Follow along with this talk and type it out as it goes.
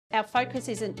our focus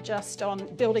isn't just on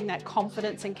building that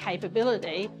confidence and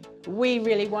capability. We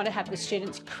really want to have the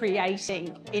students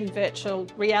creating in virtual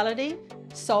reality,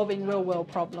 solving real-world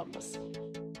problems.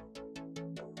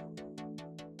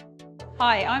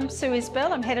 Hi, I'm Sue Isbell.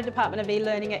 I'm Head of Department of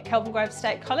E-Learning at Kelvin Grove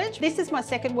State College. This is my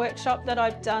second workshop that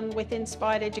I've done with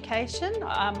Inspired Education.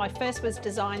 My first was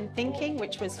Design Thinking,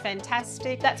 which was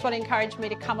fantastic. That's what encouraged me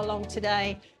to come along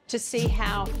today to see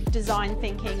how design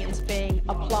thinking is being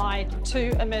applied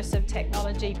to immersive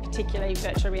technology, particularly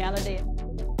virtual reality.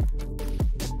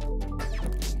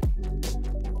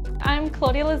 I'm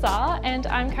Claudia Lazar and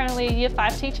I'm currently a Year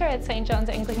 5 teacher at St John's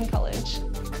Anglican College.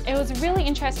 It was really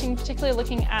interesting, particularly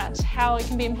looking at how it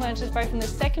can be implemented both in the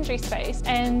secondary space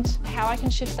and how I can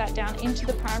shift that down into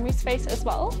the primary space as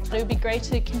well. It would be great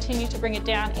to continue to bring it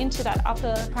down into that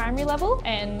upper primary level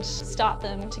and start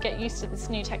them to get used to this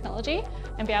new technology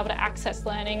and be able to access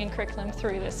learning and curriculum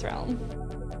through this realm.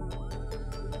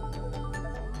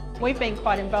 We've been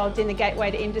quite involved in the Gateway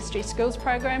to Industry Skills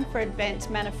program for advanced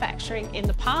manufacturing in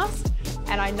the past,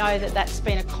 and I know that that's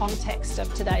been a context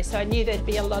of today, so I knew there'd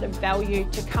be a lot of value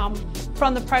to come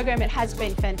from the program. It has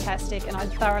been fantastic, and I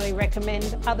thoroughly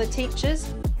recommend other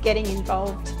teachers getting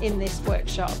involved in this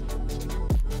workshop.